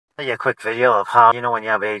A quick video of how, when you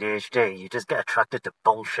have ADHD, you just get attracted to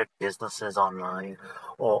bullshit businesses online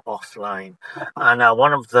or offline. And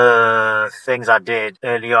one of the things I did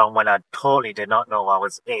early on when I totally did not know I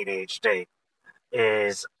was ADHD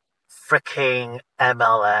is freaking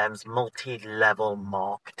MLMs, multi-level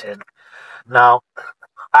marketing. Now,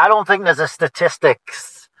 I don't think there's a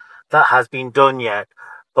statistics that has been done yet,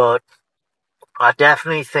 but I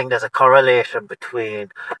definitely think there's a correlation between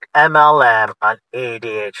MLM and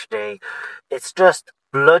ADHD. It's just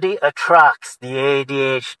bloody attracts the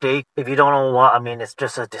ADHD. If you don't know what I mean, it's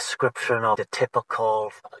just a description of the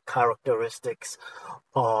typical characteristics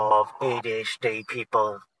of ADHD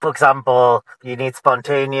people. For example, you need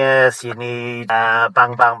spontaneous, you need bang,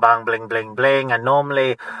 bang, bang, bling, bling, bling. And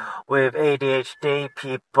normally with ADHD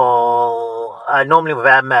people, normally with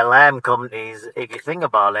MLM companies, if you think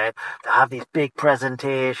about it, they have these big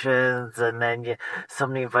presentations and then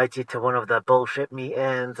somebody invites you to one of their bullshit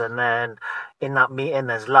meetings, and then in that meeting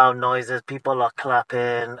there's loud noises, people are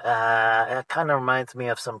clapping. It kind of reminds me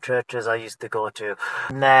of some churches I used to go to.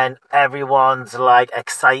 And then everyone's like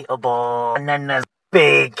excitable, and then there's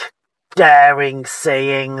big daring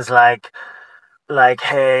sayings like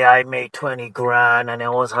hey, I made 20 grand, and they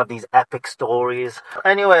always have these epic stories.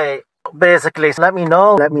 Anyway, basically, let me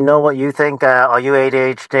know what you think. Are you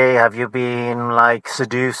ADHD? Have you been like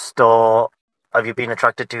seduced, or have you been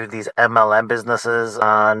attracted to these MLM businesses?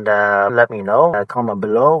 And let me know. Comment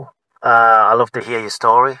below. I love to hear your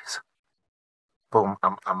stories. Boom,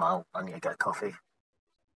 I'm out. I need to get coffee.